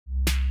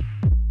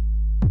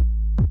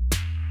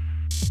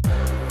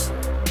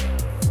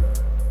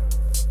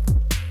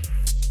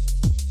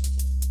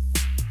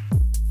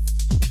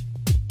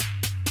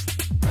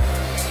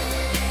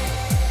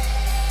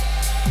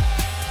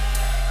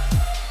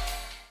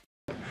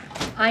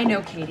I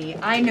know, Katie.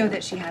 I know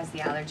that she has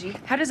the allergy.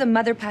 How does a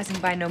mother passing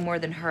by know more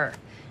than her?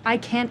 I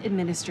can't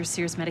administer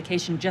Sears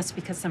medication just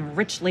because some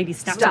rich lady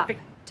snaps Stop up.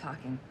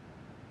 talking.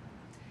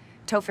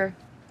 Topher,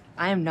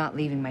 I am not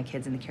leaving my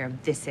kids in the care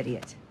of this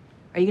idiot.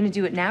 Are you gonna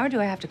do it now, or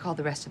do I have to call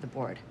the rest of the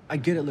board? I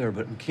get it, Lara,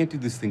 but we can't do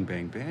this thing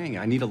bang bang.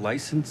 I need a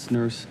licensed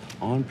nurse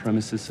on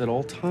premises at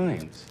all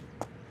times.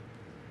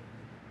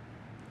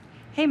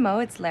 Hey, Mo,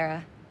 it's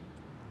Lara.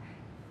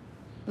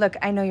 Look,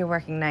 I know you're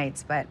working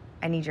nights, but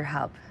I need your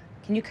help.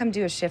 Can you come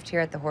do a shift here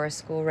at the horse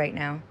school right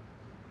now?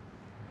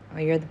 Oh,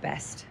 you're the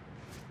best.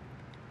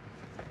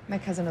 My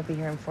cousin will be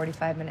here in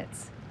 45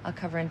 minutes. I'll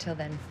cover until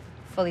then,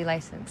 fully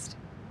licensed.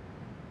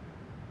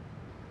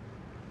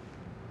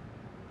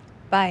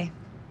 Bye.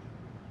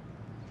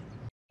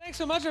 Thanks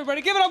so much,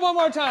 everybody. Give it up one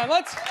more time.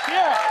 Let's hear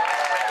it.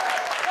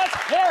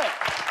 Let's hear it.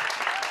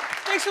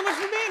 Thanks so much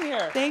for being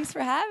here. Thanks for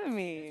having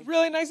me.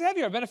 Really nice to have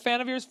you. I've been a fan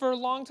of yours for a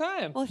long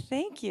time. Well,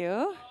 thank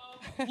you.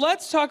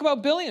 Let's talk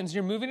about Billions.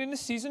 You're moving into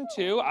season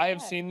 2. I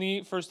have seen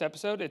the first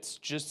episode. It's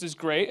just as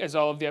great as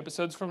all of the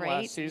episodes from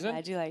last season.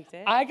 Glad you liked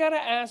it. I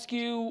gotta ask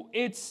you,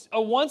 it's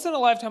a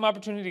once-in-a-lifetime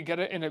opportunity to get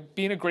it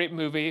be in a great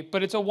movie,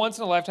 but it's a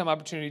once-in-a-lifetime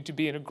opportunity to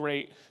be in a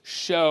great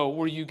show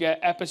where you get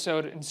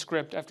episode and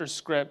script after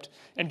script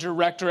and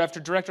director after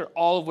director,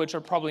 all of which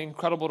are probably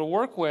incredible to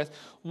work with.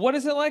 What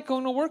is it like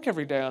going to work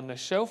every day on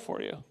this show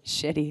for you?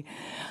 Shitty.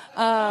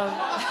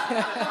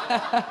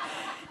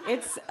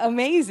 It's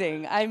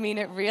amazing. I mean,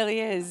 it really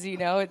is. You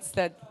know, it's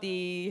that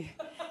the.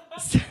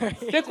 Sorry.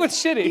 Stick with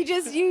shitty.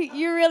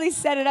 You really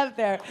set it up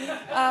there.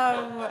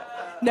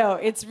 No,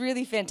 it's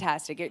really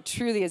fantastic. It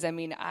truly is. I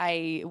mean,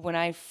 when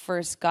I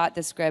first got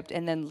the script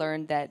and then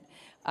learned that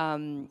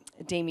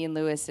Damian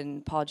Lewis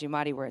and Paul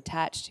Giamatti were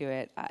attached to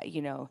it,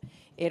 you know,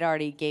 it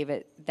already gave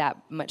it that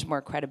much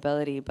more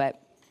credibility.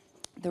 But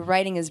the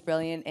writing is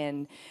brilliant,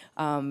 and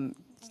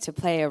to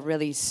play a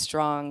really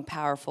strong,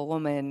 powerful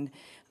woman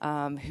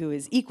who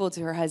is equal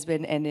to her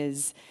husband and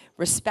is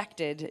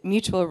respected,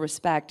 mutual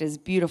respect, is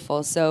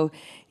beautiful. So,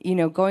 you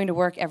know, going to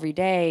work every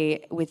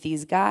day with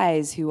these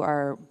guys who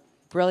are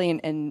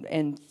brilliant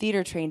and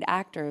theater-trained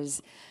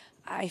actors,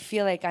 I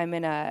feel like I'm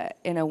in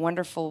a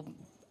wonderful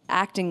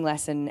acting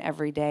lesson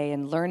every day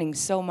and learning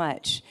so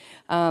much.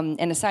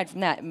 And aside from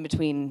that, in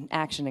between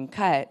action and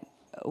cut,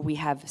 we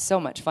have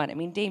so much fun. I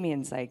mean,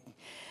 Damien's like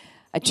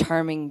a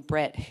charming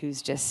Brit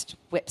who's just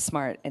whip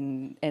smart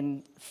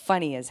and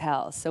funny as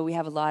hell. So we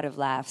have a lot of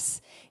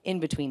laughs in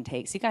between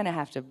takes. You kind of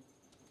have to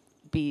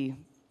be,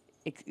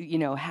 you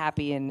know,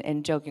 happy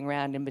and joking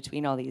around in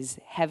between all these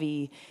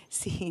heavy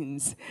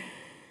scenes.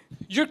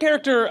 Your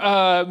character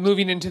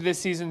moving into this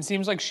season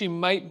seems like she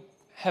might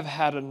have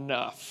had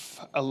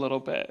enough a little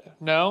bit.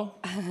 No?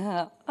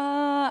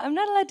 I'm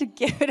not allowed to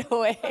give it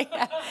away.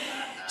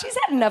 She's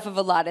had enough of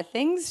a lot of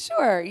things,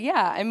 sure,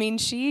 yeah. I mean,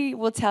 she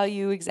will tell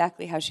you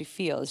exactly how she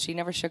feels. She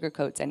never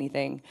sugarcoats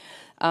anything,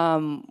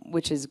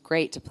 which is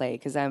great to play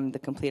because I'm the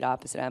complete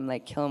opposite. I'm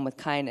like, kill him with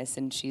kindness,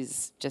 and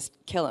she's just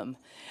kill him,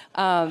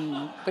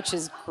 which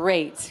is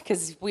great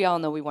because we all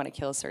know we want to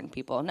kill certain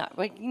people. Not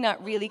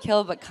really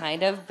kill, but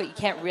kind of, but you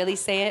can't really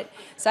say it.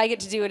 So I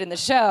get to do it in the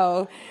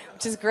show,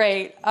 which is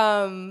great.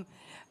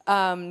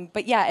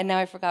 But yeah, and now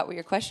I forgot what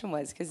your question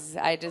was because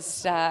I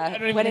just I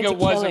don't even went think into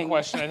it was killing. a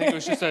question. I think it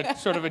was just a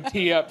sort of a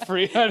tee up for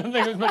you. I don't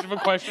think it was much of a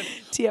question.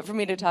 Tee up for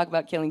me to talk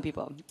about killing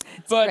people.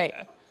 It's But great.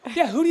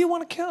 Yeah, who do you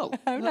want to kill?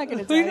 I'm not going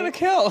to Who are you going to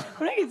kill?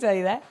 I'm not going to tell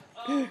you that.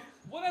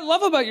 What I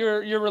love about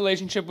your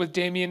relationship with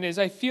Damien is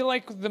I feel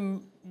like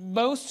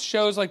most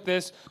shows like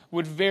this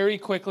would very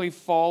quickly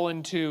fall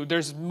into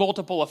there's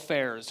multiple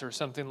affairs or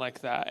something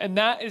like that. And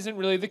that isn't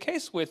really the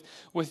case with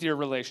your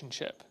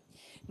relationship.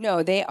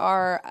 No, they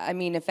are. I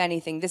mean, if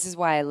anything, this is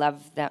why I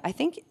love them. I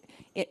think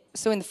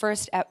so. In the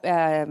first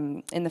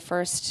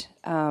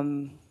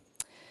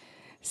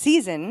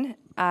season,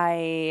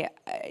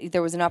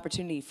 there was an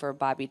opportunity for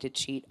Bobby to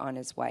cheat on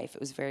his wife. It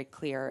was very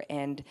clear,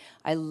 and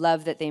I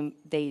love that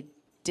they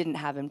didn't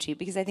have him cheat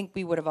because I think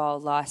we would have all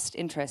lost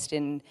interest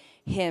in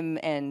him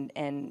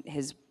and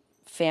his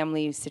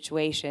family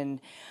situation.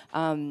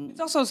 It's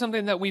also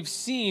something that we've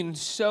seen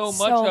so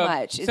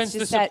much of since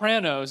The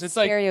Sopranos. It's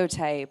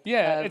stereotype.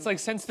 It's like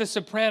since The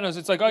Sopranos,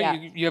 it's like, oh, yeah.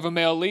 you have a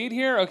male lead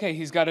here? Okay,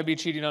 he's got to be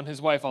cheating on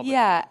his wife all the time.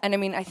 Yeah, and I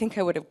mean, I think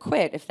I would have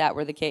quit if that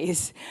were the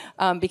case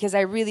because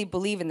I really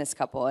believe in this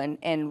couple,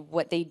 and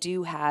what they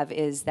do have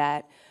is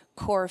that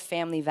core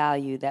family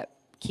value that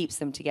keeps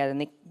them together.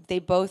 And they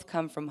both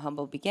come from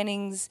humble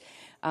beginnings,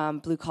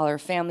 blue-collar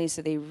families,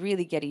 so they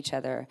really get each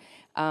other.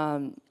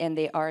 And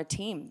they are a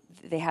team.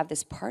 They have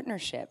this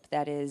partnership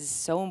that is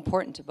so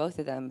important to both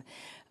of them.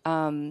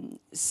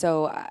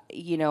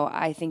 You know,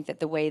 I think that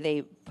the way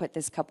they put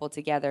this couple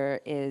together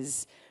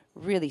is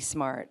really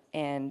smart,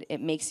 and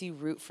it makes you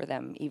root for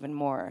them even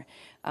more,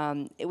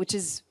 which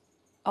is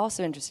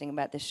also interesting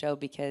about this show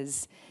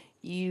because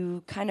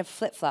you kind of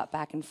flip-flop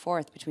back and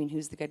forth between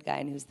who's the good guy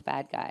and who's the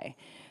bad guy.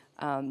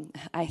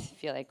 I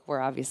feel like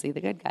we're obviously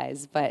the good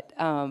guys, but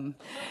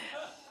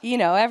you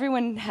know,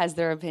 everyone has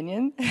their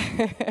opinion.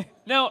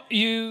 Now,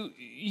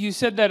 you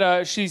said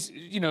that she's,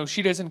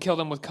 she doesn't kill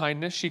them with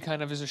kindness. She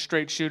kind of is a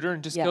straight shooter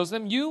and just Yeah. kills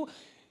them. You,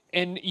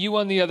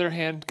 on the other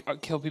hand,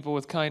 kill people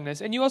with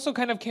kindness. And you also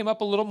kind of came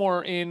up a little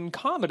more in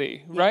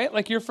comedy, right?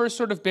 Like your first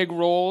sort of big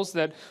roles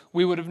that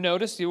we would have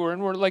noticed you were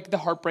in were like The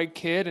Heartbreak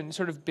Kid and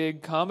sort of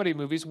big comedy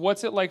movies.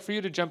 What's it like for you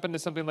to jump into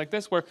something like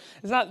this where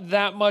it's not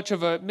that much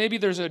of a, maybe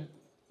there's a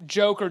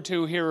joke or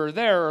two here or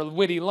there or a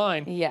witty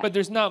line, Yeah. but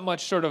there's not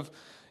much sort of,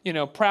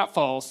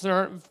 pratfalls. There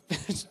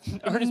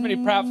aren't as many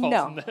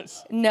pratfalls in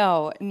this.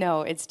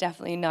 No, it's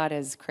definitely not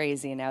as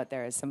crazy and out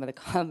there as some of the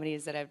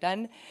comedies that I've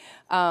done.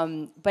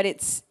 But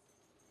it's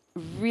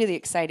really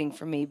exciting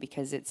for me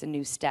because it's a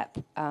new step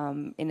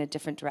in a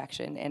different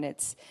direction, and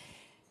it's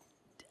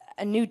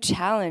a new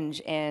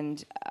challenge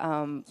and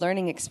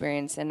learning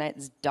experience, and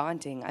it's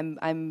daunting.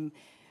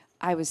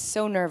 I was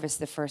so nervous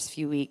the first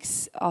few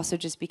weeks, also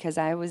just because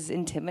I was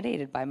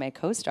intimidated by my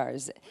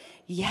co-stars.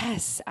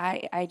 Yes,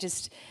 I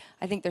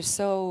think they're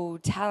so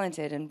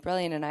talented and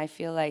brilliant, and I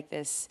feel like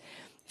this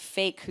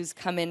fake who's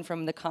come in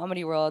from the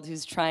comedy world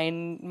who's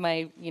trying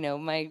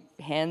my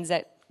hands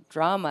at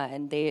drama,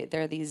 and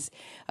they're these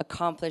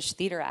accomplished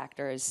theater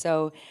actors.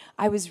 So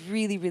I was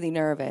really, really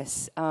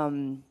nervous.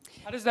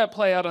 How does that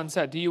play out on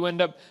set? Do you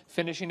end up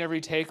finishing every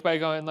take by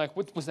going like,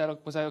 was that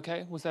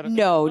okay? Was that okay?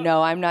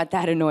 No, I'm not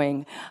that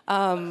annoying.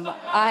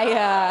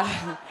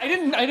 I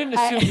didn't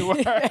assume you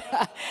were.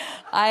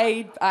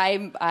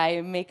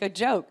 I make a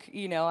joke.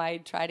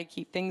 I try to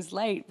keep things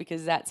light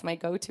because that's my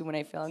go-to when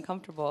I feel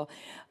uncomfortable.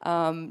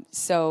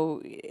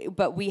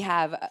 But we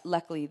have,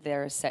 luckily,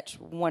 they're such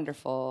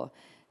wonderful,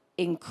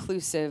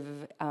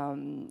 inclusive,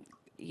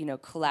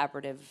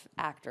 collaborative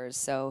actors.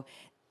 So,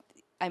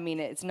 I mean,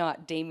 it's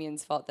not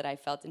Damien's fault that I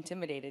felt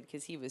intimidated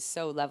because he was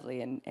so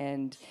lovely,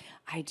 and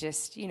I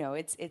just,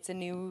 it's a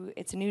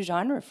new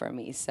genre for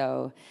me.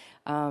 So,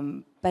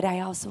 but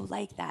I also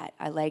like that.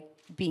 I like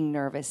being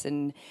nervous,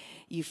 and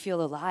you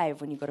feel alive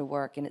when you go to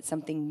work, and it's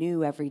something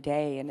new every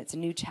day, and it's a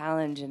new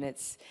challenge, and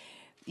it's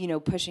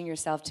pushing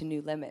yourself to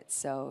new limits.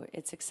 So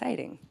it's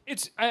exciting.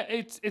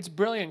 It's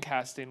brilliant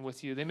casting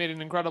with you. They made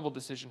an incredible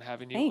decision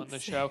having you Thanks. on the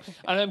show.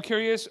 And I'm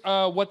curious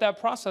what that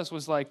process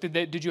was like.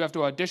 Did you have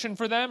to audition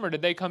for them, or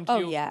did they come to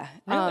you? Oh, yeah.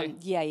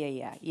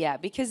 Really? Yeah.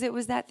 Because it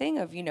was that thing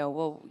of,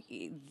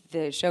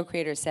 the show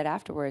creators said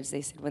afterwards,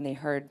 they said when they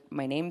heard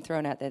my name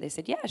thrown out there, they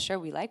said, yeah, sure,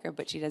 we like her,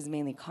 but she does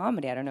mainly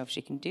comedy. I don't know if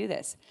she can do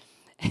this.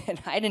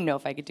 And I didn't know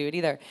if I could do it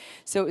either.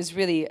 So it was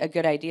really a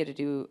good idea to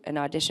do an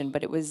audition,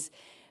 but it was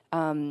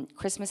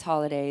Christmas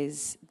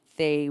holidays.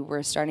 They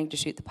were starting to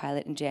shoot the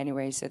pilot in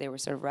January, so they were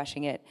sort of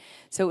rushing it.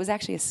 So it was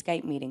actually a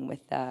Skype meeting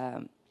with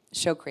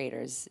show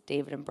creators,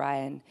 David and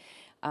Brian.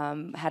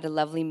 Had a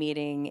lovely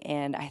meeting,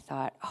 and I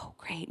thought, oh,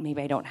 great,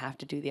 maybe I don't have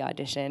to do the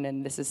audition,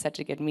 and this is such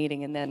a good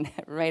meeting. And then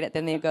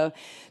then they go,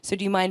 so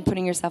do you mind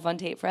putting yourself on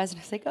tape for us? And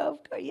I was like, oh,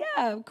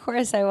 yeah, of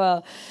course I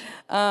will.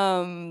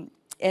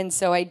 And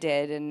so I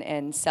did,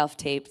 and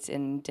self-taped,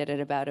 and did it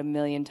about 1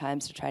 million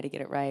times to try to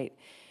get it right,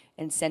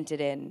 and sent it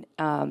in.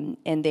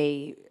 And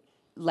they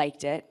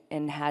liked it,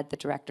 and had the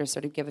director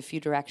sort of give a few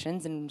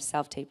directions, and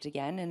self-taped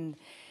again,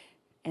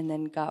 and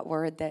then got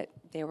word that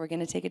they were going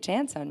to take a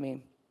chance on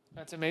me.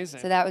 That's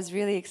amazing. So that was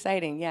really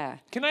exciting, yeah.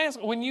 Can I ask,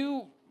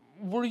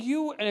 were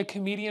you a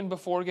comedian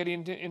before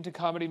getting into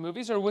comedy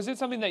movies, or was it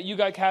something that you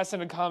got cast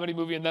in a comedy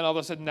movie and then all of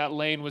a sudden that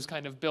lane was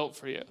kind of built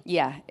for you?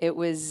 Yeah, it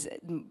was,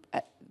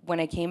 when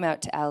I came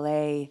out to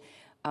LA,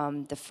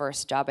 the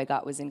first job I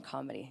got was in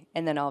comedy,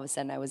 and then all of a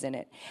sudden I was in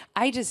it.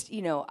 I just,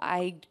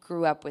 I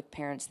grew up with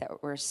parents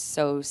that were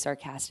so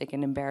sarcastic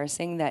and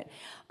embarrassing that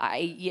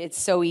it's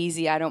so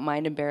easy, I don't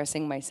mind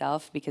embarrassing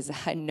myself because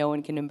no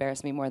one can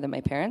embarrass me more than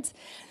my parents.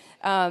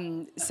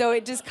 So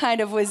it just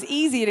kind of was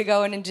easy to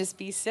go in and just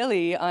be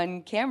silly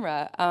on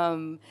camera.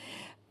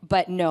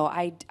 But no,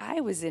 I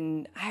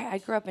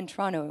grew up in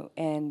Toronto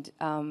and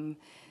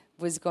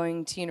was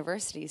going to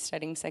university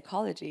studying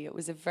psychology. It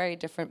was a very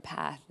different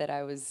path that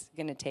I was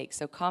going to take.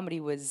 So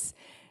comedy was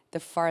the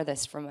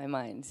farthest from my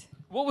mind.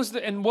 What was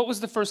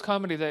the first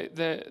comedy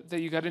that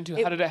you got into?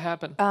 How did it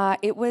happen?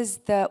 It was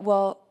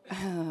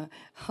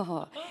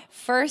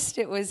first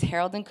it was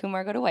Harold and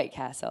Kumar Go to White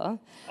Castle.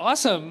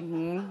 Awesome.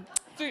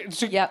 Mm-hmm.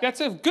 So Yep.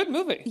 That's a good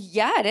movie.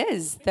 Yeah, it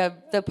is.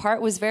 The part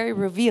was very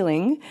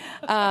revealing,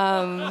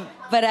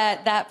 but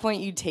at that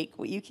point you take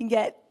what you can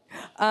get.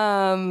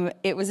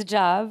 It was a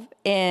job,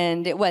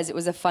 and it was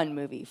a fun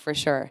movie for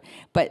sure.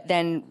 But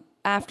then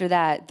after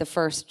that, the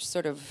first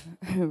sort of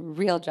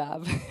real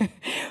job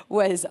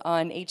was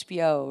on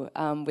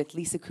HBO with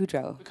Lisa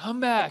Kudrow.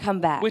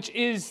 Comeback. Which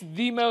is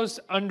the most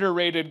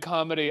underrated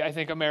comedy I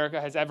think America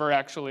has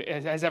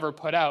ever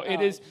put out. It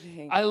is.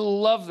 I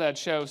love that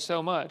show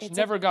so much. It's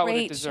Never a got what it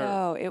great deserved.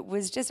 show. It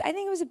was just, I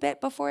think it was a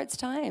bit before its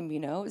time,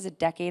 It was a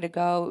decade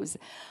ago. It was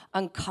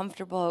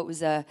uncomfortable. It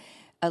was a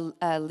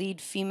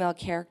lead female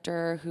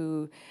character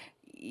who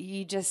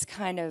you just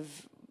kind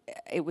of,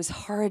 it was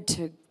hard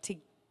to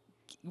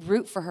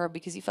root for her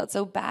because you felt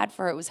so bad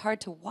for her. It was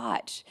hard to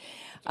watch.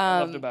 I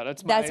loved about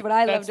it. That's what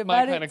I loved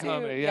about it That's my kind of too.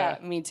 comedy. Yeah,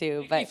 me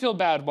too. Make me feel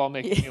bad while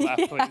making me laugh,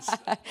 please.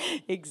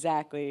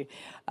 Exactly.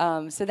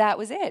 So that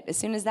was it. As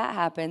soon as that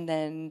happened,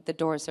 then the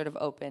doors sort of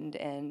opened,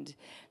 and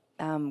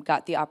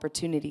got the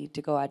opportunity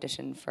to go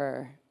audition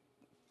for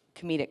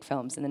comedic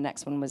films. And the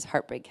next one was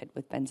Heartbreak Kid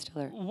with Ben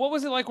Stiller. What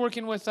was it like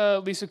working with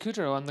Lisa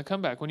Kudrow on The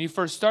Comeback when you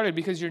first started?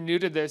 Because you're new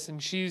to this,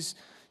 and she's,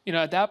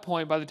 at that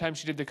point, by the time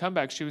she did The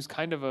Comeback, she was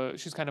kind of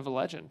a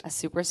legend. A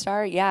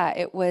superstar. Yeah,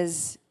 it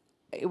was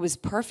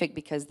perfect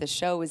because the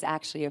show was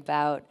actually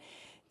about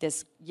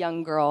this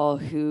young girl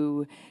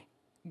who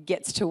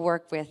gets to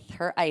work with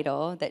her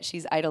idol that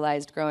she's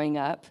idolized growing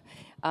up.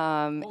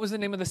 What was the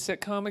name of the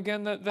sitcom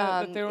again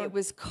that they were? It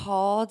was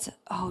called,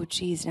 oh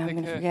geez, now I'm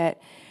going to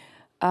forget.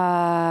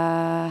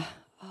 Oh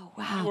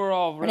wow. You were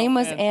all her name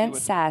was fancy Aunt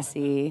with-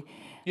 Sassy.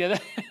 Yeah.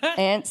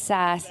 Aunt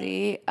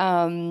Sassy.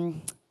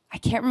 I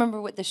can't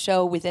remember what the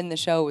show within the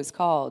show was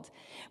called,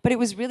 but it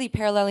was really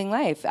paralleling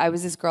life. I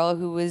was this girl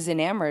who was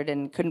enamored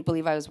and couldn't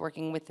believe I was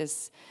working with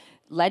this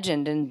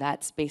legend, and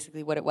that's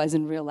basically what it was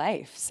in real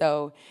life.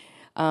 So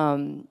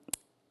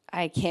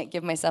I can't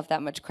give myself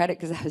that much credit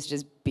because I was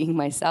just being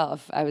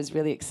myself. I was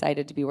really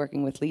excited to be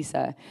working with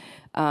Lisa,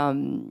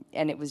 and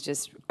it was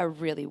just a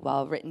really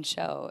well-written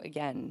show.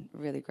 Again,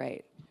 really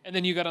great. And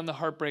then you got on The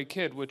Heartbreak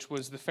Kid, which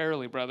was the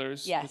Farrelly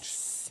brothers.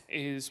 Yes. Which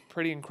is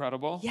pretty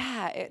incredible.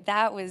 Yeah,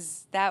 that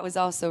was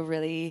also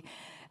really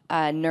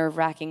a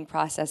nerve-wracking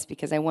process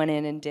because I went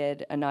in and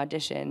did an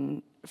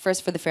audition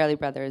first for the Farrelly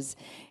brothers,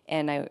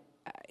 and I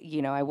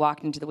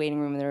walked into the waiting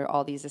room and there were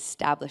all these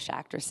established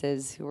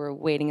actresses who were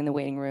waiting in the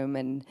waiting room,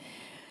 and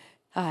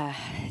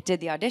did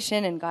the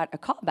audition and got a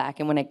call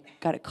back. And when I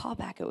got a call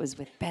back, it was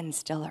with Ben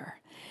Stiller.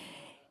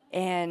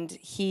 And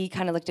he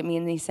kind of looked at me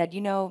and he said,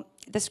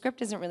 the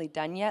script isn't really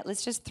done yet.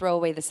 Let's just throw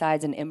away the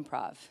sides and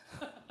improv.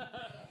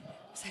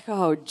 It's like,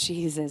 oh,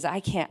 Jesus, I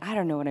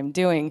don't know what I'm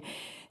doing.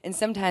 And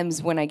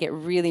sometimes when I get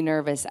really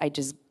nervous, I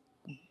just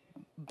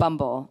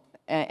bumble.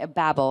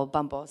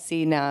 Bumble.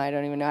 See, now I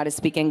don't even know how to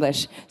speak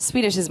English.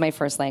 Swedish is my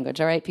first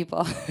language, all right,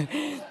 people?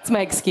 It's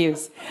my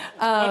excuse.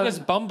 What does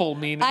bumble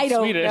mean in I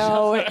don't Swedish?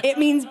 know. It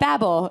means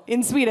babble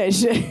in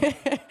Swedish.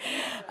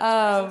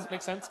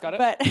 Makes sense. Got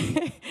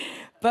it.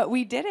 But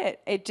we did it.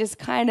 It just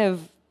kind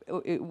of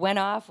it went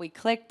off. We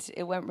clicked.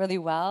 It went really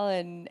well,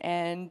 and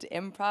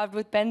improv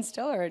with Ben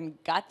Stiller and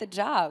got the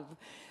job.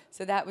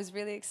 So that was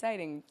really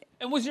exciting.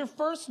 And was your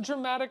first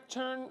dramatic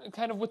turn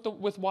kind of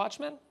with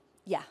Watchmen?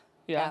 Yeah.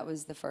 Yeah. That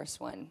was the first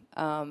one,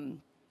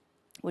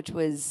 which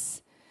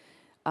was,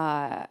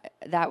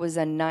 that was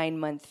a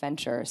 9-month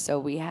venture. So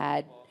we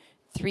had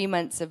 3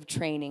 months of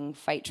training,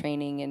 fight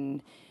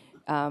training,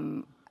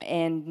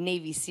 and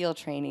Navy SEAL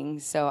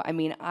training. So, I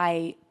mean,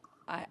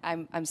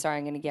 I'm sorry,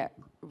 I'm going to get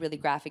really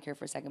graphic here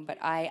for a second, but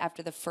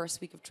after the first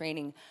week of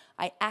training,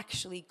 I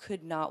actually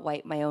could not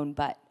wipe my own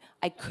butt.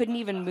 I couldn't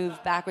even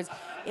move backwards.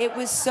 It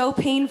was so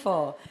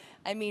painful.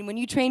 I mean, when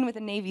you train with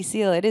a Navy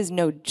SEAL, it is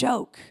no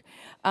joke.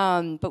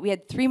 But we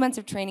had 3 months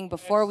of training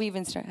before we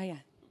even started. Oh, yeah.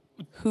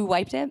 Who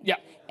wiped it? Yeah.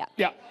 Yeah.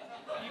 Yeah.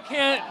 You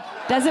can't.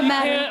 Doesn't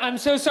matter. I'm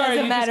so sorry.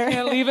 Doesn't You matter. just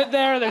can't leave it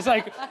there. There's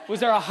was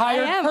there a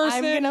hired person?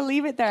 I'm going to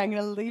leave it there. I'm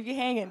going to leave you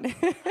hanging.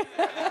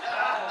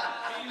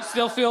 You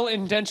still feel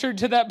indentured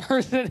to that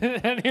person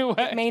in any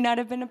way? It may not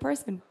have been a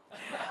person.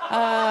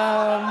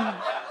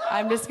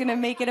 I'm just going to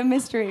make it a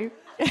mystery.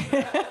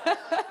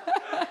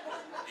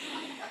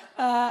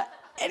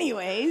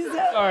 Anyways.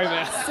 Sorry,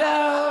 man.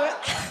 So,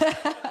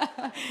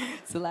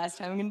 it's the last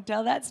time I'm going to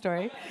tell that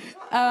story.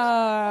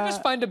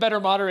 Just find a better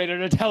moderator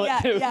to tell it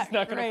to. Yeah, Who's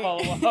not going to great.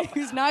 follow up.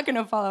 Who's not going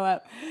to follow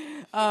up.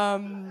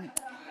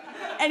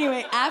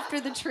 Anyway, after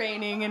the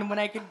training and when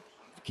I could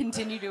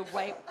continue to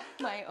wipe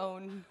my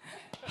own,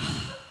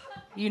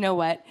 you know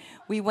what?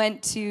 We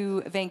went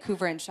to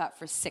Vancouver and shot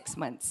for 6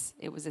 months.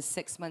 It was a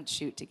 6-month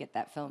shoot to get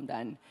that film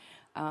done.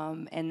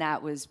 And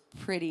that was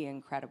pretty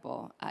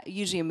incredible.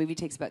 Usually a movie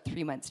takes about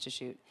 3 months to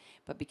shoot,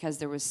 but because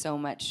there was so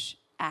much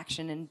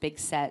action and big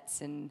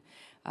sets and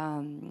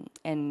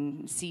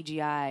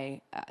CGI,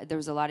 there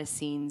was a lot of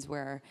scenes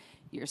where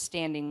you're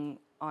standing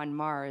on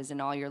Mars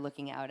and all you're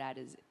looking out at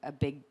is a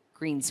big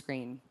green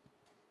screen,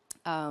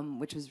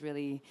 which was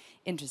really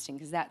interesting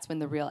because that's when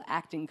the real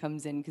acting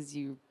comes in because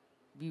you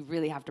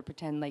really have to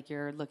pretend like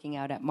you're looking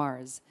out at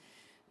Mars.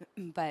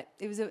 But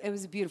it was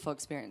a beautiful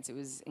experience. It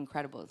was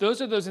incredible.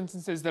 Those are those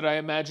instances that I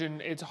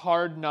imagine it's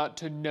hard not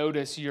to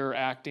notice you're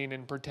acting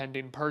and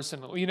pretending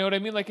personally. You know what I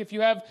mean? Like if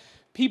you have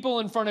people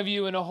in front of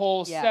you in a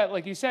whole set,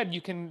 like you said,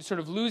 you can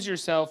sort of lose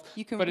yourself.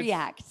 You can but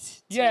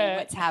react to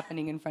what's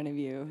happening in front of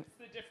you.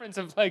 The difference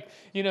of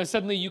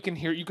suddenly you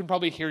can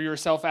probably hear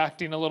yourself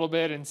acting a little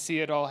bit and see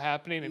it all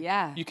happening.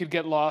 And you could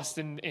get lost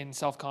in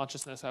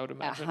self-consciousness, I would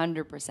imagine.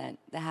 100%.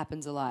 That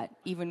happens a lot.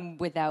 Even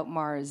without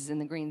Mars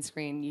and the green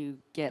screen, you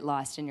get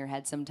lost in your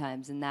head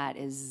sometimes, and that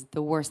is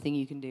the worst thing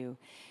you can do.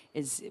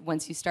 Is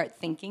once you start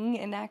thinking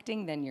and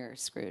acting, then you're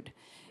screwed.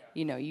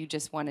 You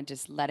just want to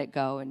just let it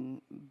go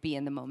and be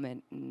in the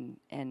moment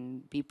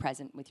and be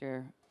present with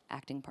your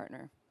acting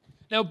partner.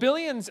 Now,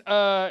 Billions,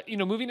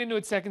 moving into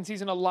its second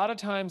season, a lot of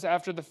times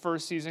after the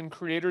first season,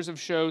 creators of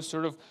shows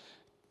sort of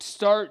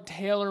start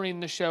tailoring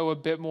the show a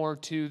bit more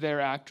to their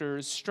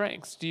actors'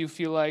 strengths. Do you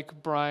feel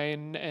like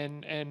Brian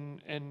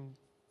and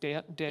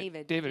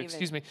David,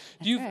 excuse me.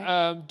 Do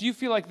you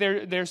feel like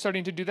they're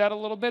starting to do that a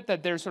little bit?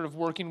 That they're sort of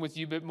working with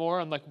you a bit more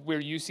on like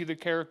where you see the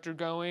character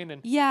going?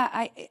 And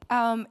yeah,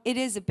 it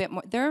is a bit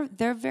more.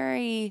 They're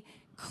very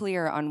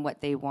clear on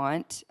what they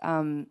want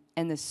and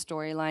the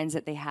storylines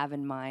that they have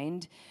in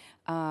mind,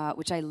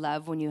 which I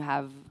love when you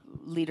have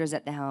leaders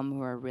at the helm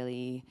who are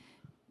really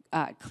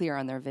clear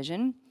on their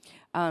vision.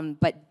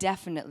 But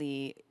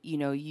definitely,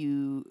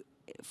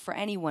 for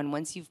anyone,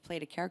 once you've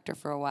played a character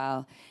for a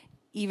while,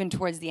 even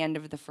towards the end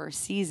of the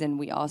first season,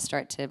 we all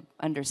start to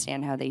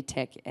understand how they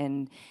tick.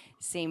 And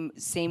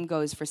same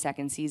goes for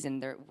second season.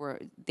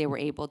 They were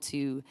able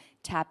to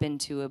tap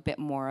into a bit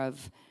more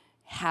of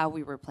how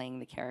we were playing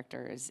the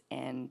characters,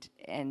 and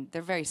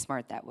they're very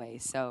smart that way.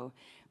 So,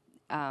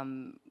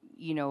 all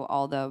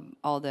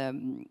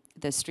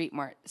the street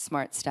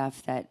smart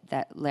stuff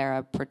that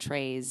Lara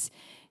portrays,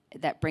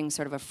 that brings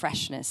sort of a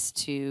freshness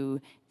to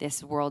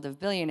this world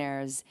of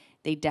billionaires,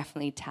 they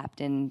definitely tapped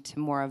into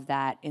more of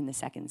that in the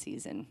second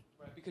season.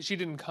 Right, because she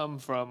didn't come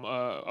from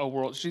a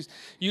world. She's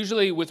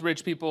usually with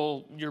rich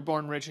people. You're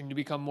born rich and you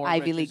become more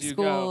Ivy rich League as you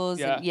schools.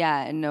 go.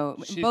 And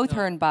both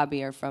her and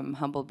Bobby are from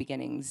humble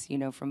beginnings.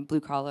 From blue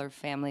collar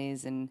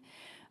families, and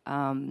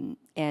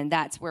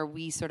that's where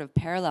we sort of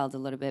paralleled a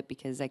little bit,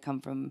 because I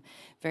come from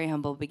very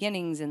humble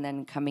beginnings and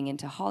then coming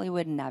into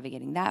Hollywood and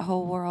navigating that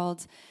whole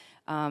world.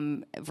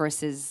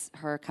 Versus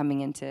her coming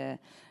into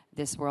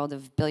this world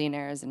of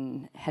billionaires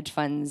and hedge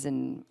funds,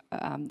 and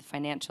the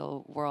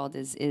financial world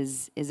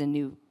is a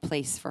new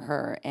place for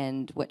her,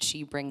 and what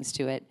she brings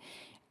to it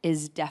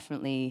is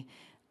definitely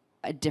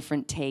a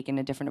different take and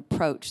a different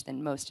approach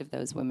than most of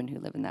those women who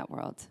live in that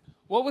world.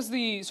 What was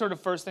the sort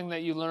of first thing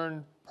that you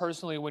learned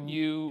personally when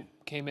you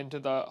came into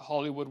the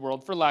Hollywood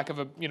world, for lack of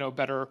a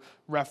better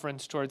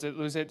reference towards it?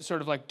 Was it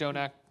sort of like don't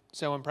act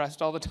so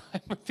impressed all the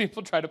time when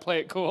people try to play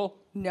it cool?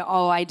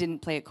 No, I didn't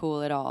play it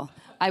cool at all.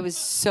 I was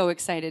so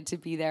excited to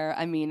be there.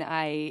 I mean,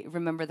 I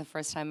remember the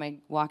first time I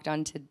walked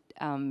onto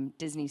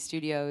Disney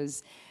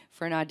Studios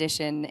for an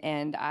audition,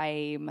 and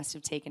I must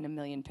have taken 1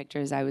 million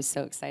pictures. I was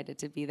so excited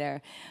to be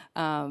there.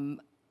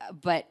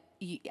 But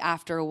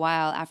after a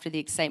while, after the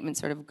excitement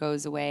sort of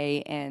goes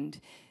away,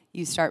 and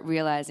you start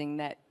realizing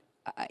that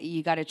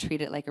you got to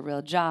treat it like a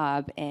real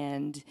job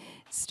and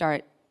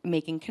start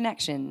making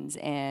connections,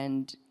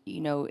 and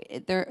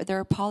there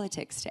are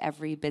politics to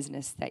every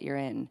business that you're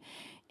in,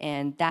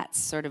 and that's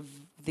sort of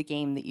the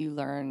game that you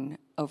learn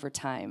over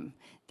time.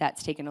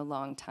 That's taken a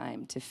long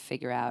time to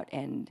figure out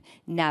and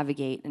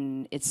navigate,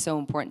 and it's so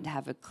important to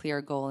have a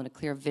clear goal and a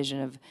clear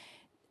vision of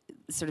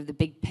sort of the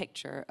big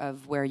picture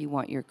of where you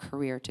want your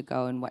career to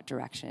go and what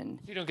direction.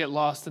 You don't get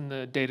lost in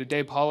the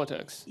day-to-day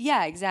politics.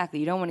 Yeah, exactly.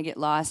 You don't want to get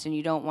lost, and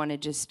you don't want to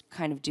just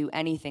kind of do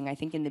anything. I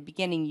think in the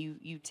beginning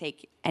you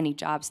take any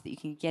jobs that you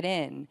can get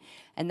in,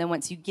 and then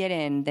once you get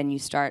in, then you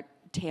start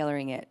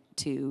tailoring it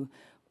to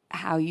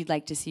how you'd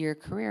like to see your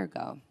career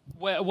go.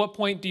 At what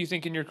point do you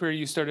think in your career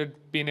you started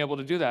being able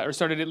to do that, or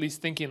started at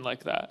least thinking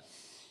like that?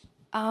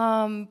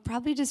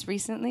 Probably just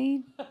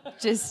recently,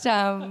 just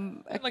a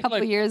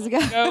couple years ago,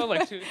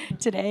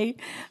 today.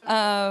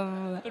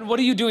 And what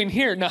are you doing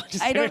here? No,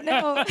 just I don't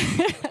know.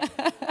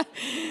 I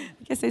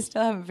guess I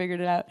still haven't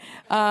figured it out.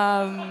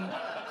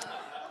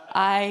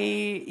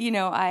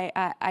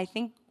 I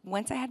think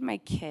once I had my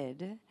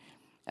kid,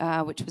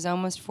 which was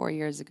almost 4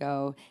 years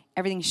ago,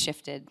 everything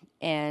shifted,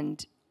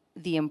 and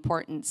the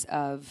importance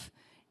of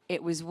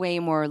it was way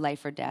more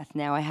life or death.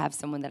 Now I have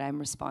someone that I'm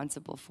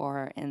responsible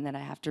for and that I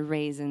have to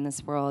raise in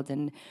this world,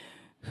 and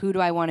who do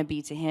I want to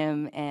be to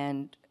him,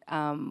 and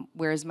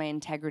where's my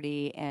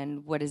integrity,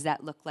 and what does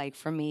that look like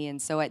for me?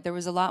 And so there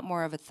was a lot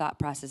more of a thought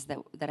process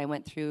that I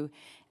went through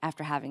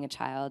after having a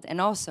child, and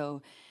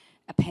also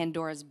a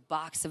Pandora's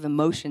box of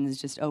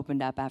emotions just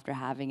opened up after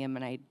having him,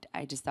 and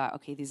I just thought,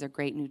 okay, these are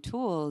great new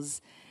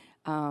tools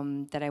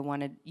that I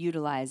want to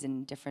utilize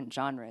in different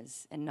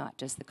genres and not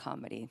just the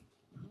comedy.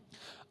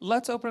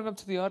 Let's open it up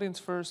to the audience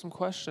for some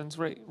questions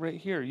right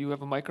here. You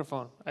have a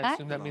microphone. I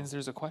assume that Hello. means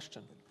there's a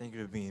question. Thank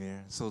you for being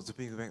here. So to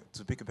pick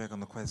it back on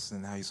the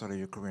question, how you started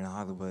your career in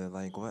Hollywood,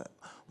 like what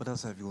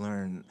else have you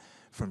learned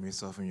from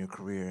yourself in your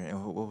career,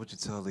 and what would you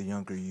tell the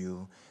younger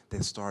you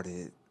that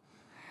started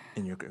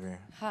in your career?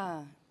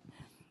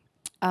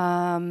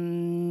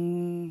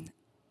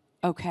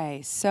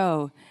 Okay,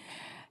 so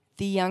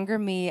the younger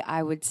me,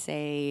 I would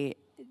say,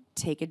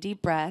 take a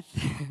deep breath,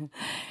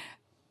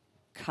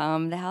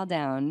 calm the hell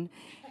down,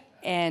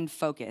 and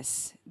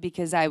focus,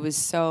 because I was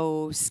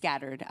so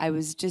scattered. I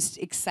was just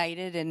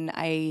excited, and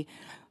I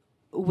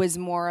was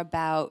more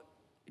about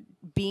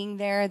being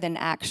there than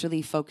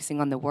actually focusing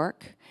on the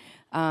work.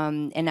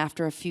 And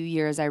after a few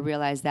years, I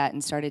realized that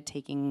and started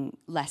taking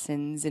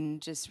lessons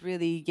and just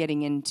really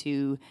getting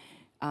into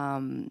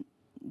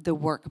the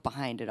work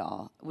behind it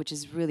all, which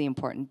is really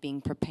important,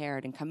 being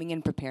prepared and coming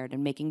in prepared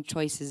and making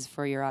choices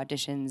for your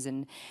auditions.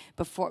 And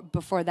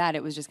before that,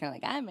 it was just kind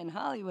of like, I'm in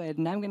Hollywood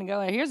and I'm going to go,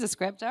 here's a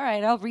script. All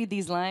right, I'll read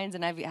these lines.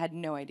 And I had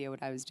no idea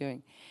what I was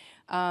doing.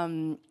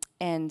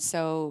 And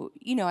so,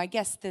 you know, I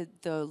guess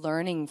the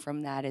learning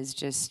from that is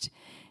just,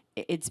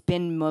 it's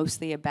been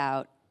mostly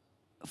about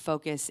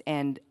focus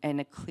and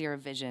a clear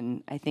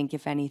vision. I think,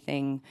 if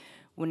anything,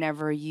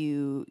 whenever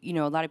you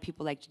know, a lot of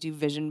people like to do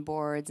vision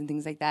boards and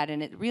things like that,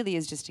 and it really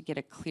is just to get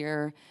a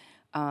clear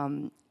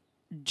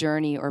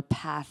journey or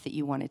path that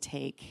you want to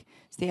take,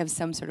 so they have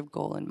some sort of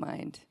goal in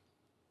mind.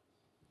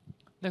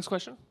 Next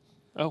question.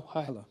 Oh,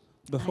 hi. Hello.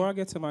 Before I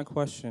get to my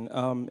question,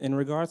 in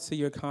regards to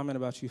your comment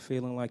about you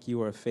feeling like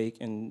you are a fake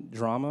in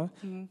drama,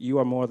 you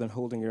are more than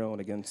holding your own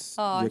against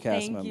your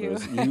cast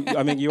members.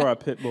 I mean, you are a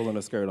pit bull in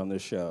a skirt on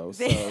this show,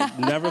 so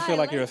never feel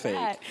like you're a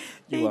fake.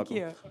 You're welcome.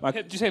 You.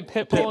 Did you say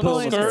pit bull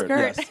in a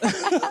skirt?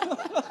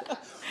 Yes.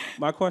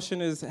 My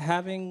question is,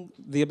 having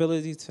the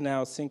ability to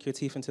now sink your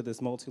teeth into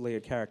this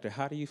multi-layered character,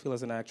 how do you feel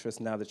as an actress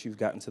now that you've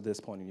gotten to this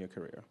point in your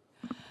career?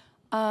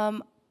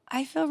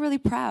 I feel really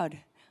proud.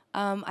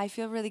 I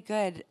feel really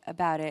good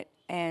about it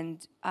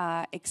and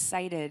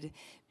excited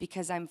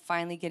because I'm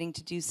finally getting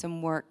to do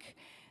some work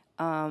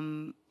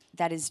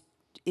that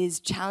is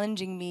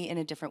challenging me in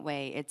a different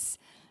way. It's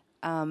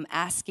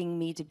asking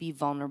me to be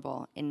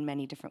vulnerable in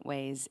many different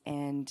ways,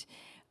 and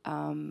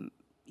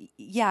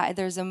yeah,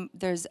 there's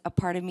a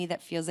part of me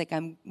that feels like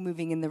I'm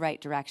moving in the right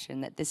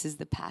direction, that this is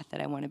the path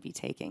that I want to be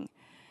taking.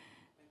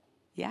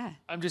 Yeah.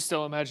 I'm just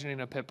still imagining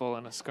a pit bull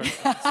in a skirt.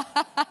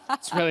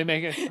 It's really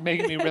making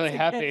me really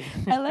happy.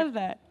 I love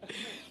that.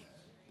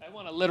 I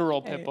want a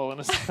literal pit bull in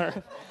a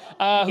skirt.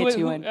 Get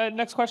you one.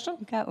 Next question.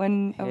 We've got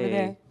one over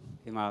there.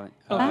 Hey, Malin.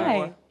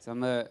 Hi. So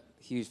I'm a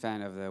huge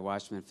fan of the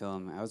Watchmen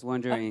film. I was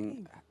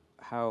wondering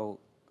how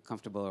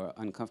comfortable or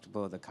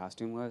uncomfortable the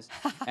costume was,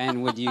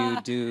 and would you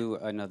do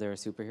another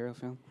superhero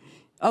film?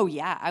 Oh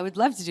yeah, I would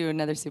love to do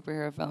another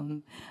superhero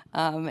film,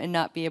 and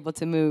not be able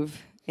to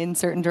move in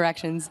certain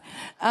directions.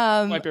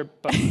 Wipe your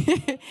butt.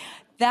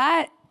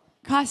 That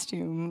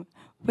costume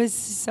was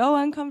so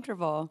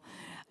uncomfortable.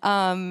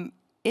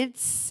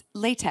 It's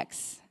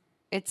latex.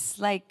 It's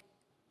like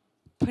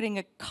putting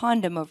a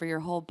condom over your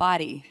whole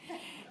body.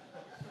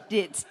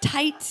 It's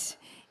tight.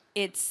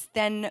 It's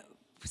then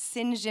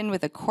singed in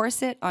with a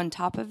corset on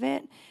top of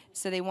it.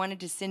 So they wanted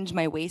to singe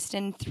my waist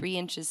in 3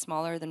 inches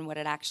smaller than what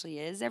it actually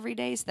is every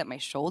day so that my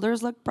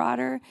shoulders look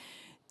broader.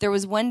 There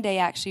was one day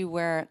actually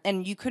where,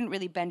 and you couldn't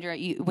really bend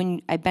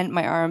when I bent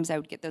my arms, I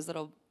would get those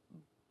little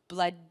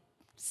blood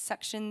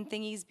suction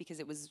thingies because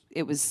it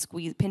was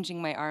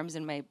pinching my arms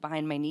and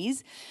behind my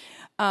knees.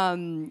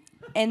 And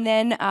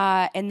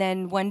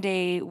then one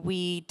day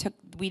we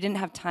didn't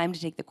have time to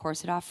take the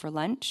corset off for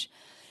lunch.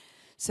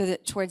 So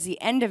that towards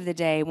the end of the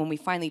day, when we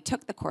finally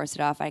took the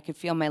corset off, I could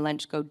feel my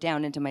lunch go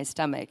down into my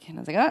stomach. And I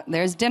was like, oh,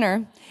 there's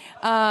dinner.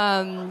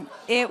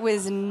 It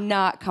was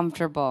not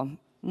comfortable,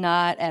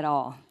 not at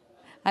all.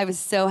 I was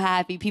so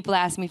happy. People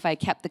asked me if I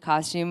kept the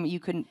costume.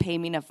 You couldn't pay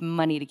me enough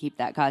money to keep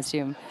that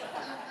costume.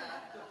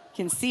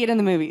 Can see it in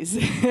the movies.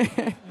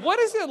 What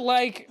is it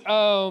like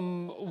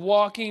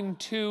walking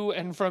to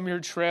and from your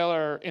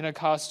trailer in a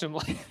costume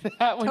like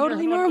that? When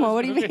Totally you're normal.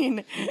 What do you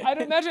mean?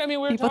 I'd imagine. I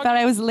mean, People thought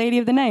I was the lady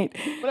of the night.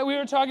 But we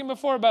were talking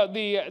before about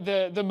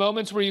the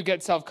moments where you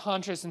get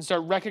self-conscious and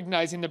start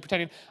recognizing the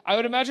pretending. I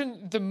would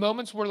imagine the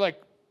moments were like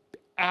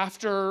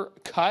after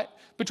cut,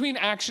 between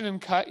action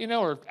and cut, you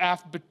know, or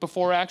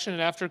before action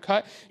and after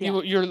cut.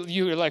 Yeah.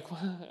 You're like,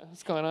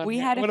 what's going on? We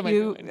here? had What am I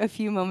doing? a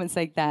few moments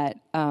like that.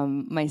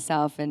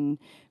 Myself and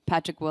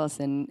Patrick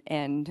Wilson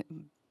and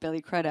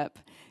Billy Crudup,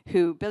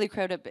 Billy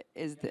Crudup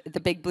is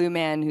the big blue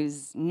man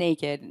who's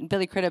naked.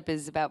 Billy Crudup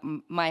is about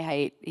my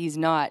height. He's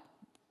not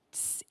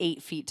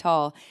 8 feet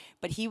tall,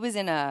 but he was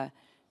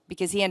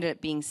because he ended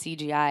up being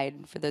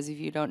CGI'd, for those of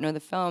you who don't know the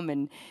film,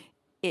 and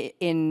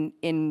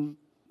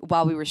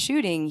while we were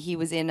shooting, he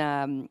was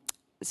in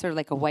sort of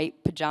like a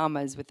white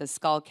pajamas with a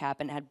skull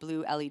cap, and it had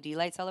blue LED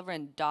lights all over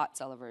and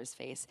dots all over his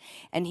face.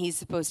 And he's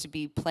supposed to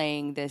be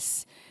playing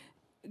this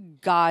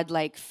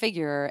godlike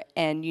figure,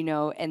 and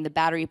and the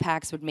battery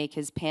packs would make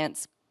his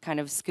pants kind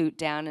of scoot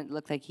down, and it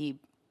looked like he,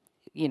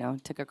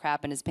 took a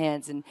crap in his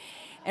pants.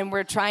 And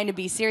we're trying to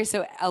be serious,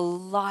 so a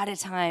lot of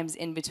times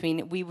in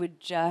between, we would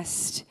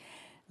just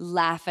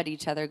laugh at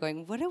each other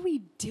going, what are we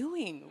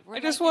doing? We're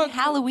in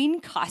Halloween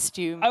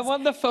costumes. I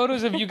want the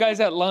photos of you guys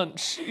at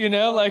lunch,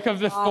 like of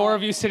the 4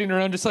 of you sitting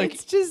around just like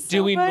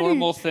doing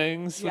normal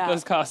things with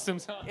those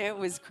costumes on. It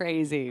was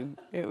crazy.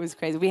 It was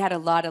crazy. We had a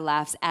lot of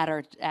laughs at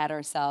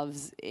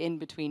ourselves in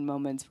between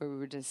moments where we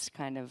were just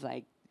kind of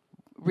like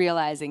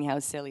realizing how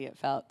silly it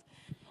felt.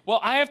 Well,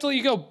 I have to let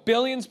you go.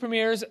 Billions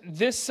premieres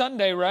this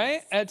Sunday,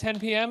 right? At 10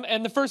 p.m.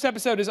 And the first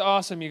episode is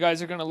awesome. You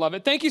guys are going to love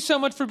it. Thank you so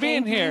much for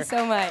being here. Thank you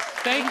so much.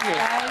 Thank you.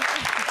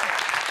 Guys.